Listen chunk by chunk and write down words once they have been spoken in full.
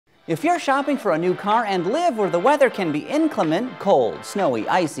If you're shopping for a new car and live where the weather can be inclement, cold, snowy,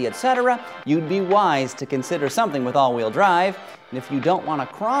 icy, etc., you'd be wise to consider something with all-wheel drive. And if you don't want a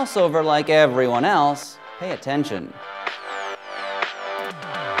crossover like everyone else, pay attention.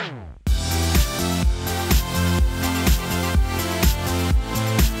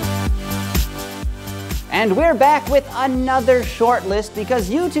 And we're back with another short list because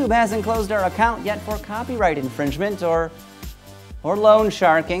YouTube hasn't closed our account yet for copyright infringement or loan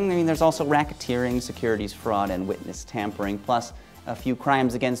sharking. I mean, there's also racketeering, securities fraud, and witness tampering, plus a few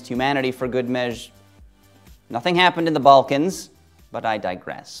crimes against humanity for good measure. Nothing happened in the Balkans, but I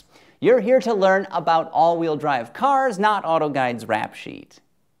digress. You're here to learn about all-wheel drive cars, not AutoGuide's rap sheet.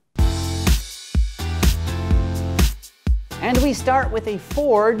 And we start with a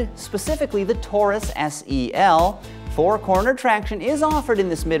Ford, specifically the Taurus SEL. 4-corner traction is offered in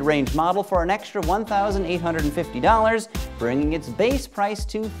this mid-range model for an extra $1,850, bringing its base price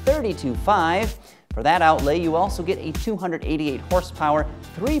to $32,500. For that outlay, you also get a 288 horsepower,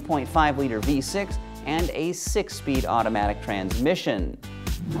 3.5-liter V6 and a 6-speed automatic transmission.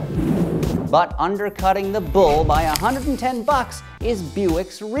 But undercutting the bull by $110 is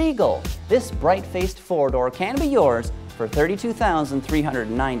Buick's Regal. This bright-faced four-door can be yours for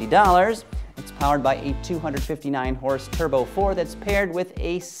 $32,390. It's powered by a 259-horse Turbo 4 that's paired with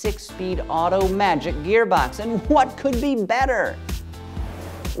a 6-speed Auto Magic gearbox. And what could be better?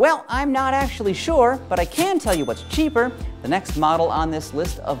 Well, I'm not actually sure, but I can tell you what's cheaper. The next model on this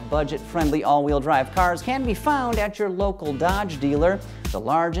list of budget-friendly all-wheel drive cars can be found at your local Dodge dealer. The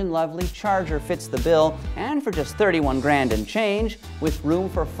large and lovely Charger fits the bill, and for just $31,000 and change, with room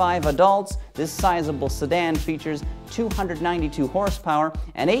for 5 adults, this sizable sedan features 292 horsepower,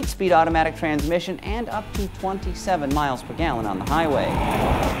 an 8-speed automatic transmission, and up to 27 miles per gallon on the highway.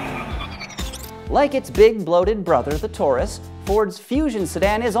 Like its big bloated brother, the Taurus, Ford's Fusion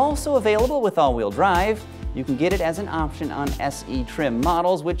sedan is also available with all-wheel drive. You can get it as an option on SE trim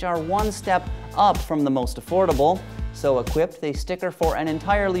models, which are one step up from the most affordable. So equipped, they sticker for an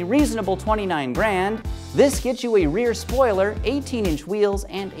entirely reasonable $29,000. This gets you a rear spoiler, 18-inch wheels,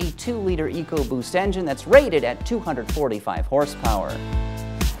 and a 2-liter EcoBoost engine that's rated at 245 horsepower.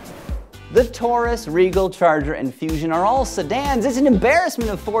 The Taurus, Regal, Charger, and Fusion are all sedans. It's an embarrassment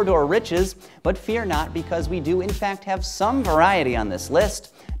of four-door riches, but fear not, because we do in fact have some variety on this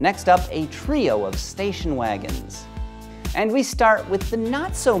list. Next up, a trio of station wagons. And we start with the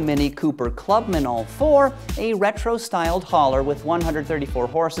not-so-mini Cooper Clubman All-4, a retro-styled hauler with 134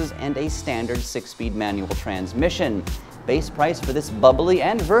 horses and a standard 6-speed manual transmission. Base price for this bubbly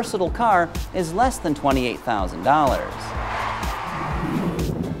and versatile car is less than $28,000.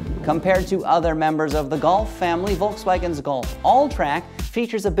 Compared to other members of the Golf family, Volkswagen's Golf All-Track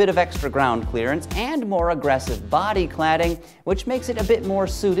features a bit of extra ground clearance and more aggressive body cladding, which makes it a bit more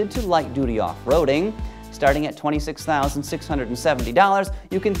suited to light-duty off-roading. Starting at $26,670,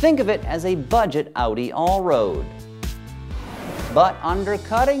 you can think of it as a budget Audi all-road. But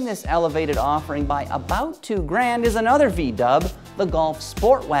undercutting this elevated offering by about $2,000 is another V-dub, the Golf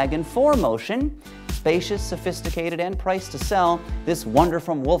Sport Wagon 4Motion. Spacious, sophisticated, and priced to sell, this wonder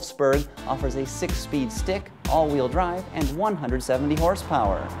from Wolfsburg offers a 6-speed stick, all-wheel drive, and 170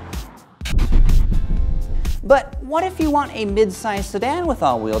 horsepower. But what if you want a mid-size sedan with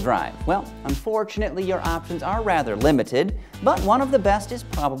all-wheel drive? Well, unfortunately, your options are rather limited, but one of the best is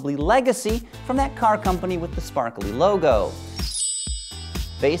probably Legacy from that car company with the sparkly logo.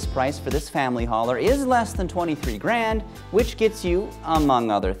 Base price for this family hauler is less than $23,000, which gets you, among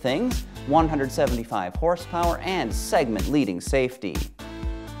other things, 175 horsepower and segment-leading safety.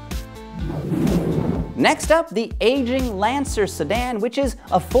 Next up, the aging Lancer sedan, which is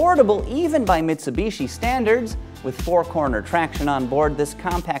affordable even by Mitsubishi standards. With 4-corner traction on board, this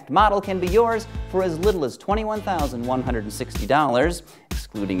compact model can be yours for as little as $21,160,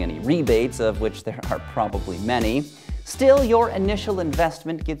 excluding any rebates, of which there are probably many. Still, your initial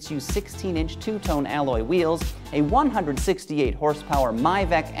investment gets you 16-inch two-tone alloy wheels, a 168 horsepower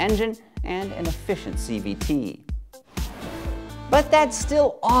Myvec engine, and an efficient CVT. But that's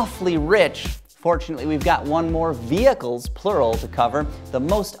still awfully rich. Fortunately, we've got one more vehicles, plural, to cover, the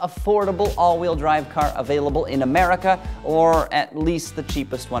most affordable all-wheel drive car available in America, or at least the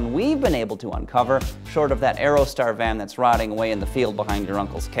cheapest one we've been able to uncover, short of that Aerostar van that's rotting away in the field behind your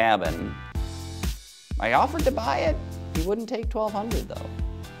uncle's cabin. I offered to buy it. He wouldn't take $1,200 though.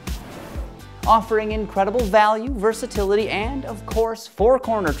 Offering incredible value, versatility, and, of course,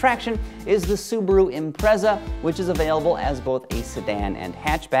 4-corner traction is the Subaru Impreza, which is available as both a sedan and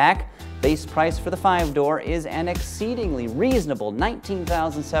hatchback. Base price for the 5-door is an exceedingly reasonable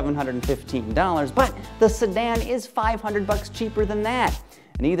 $19,715, but the sedan is $500 cheaper than that.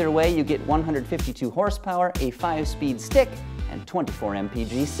 And either way, you get 152 horsepower, a 5-speed stick, and 24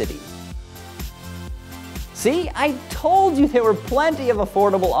 mpg city. See, I told you there were plenty of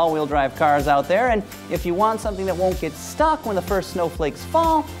affordable all-wheel drive cars out there, and if you want something that won't get stuck when the first snowflakes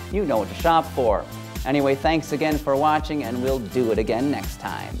fall, you know what to shop for. Anyway, thanks again for watching, and we'll do it again next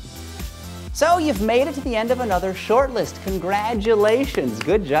time. So you've made it to the end of another shortlist. Congratulations,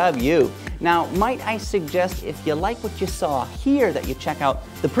 good job you. Now, might I suggest if you like what you saw here that you check out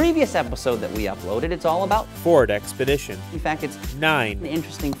the previous episode that we uploaded. It's all about Ford Expedition. In fact, it's 9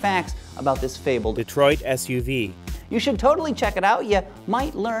 interesting facts about this fabled Detroit SUV. You should totally check it out. You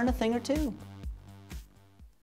might learn a thing or two.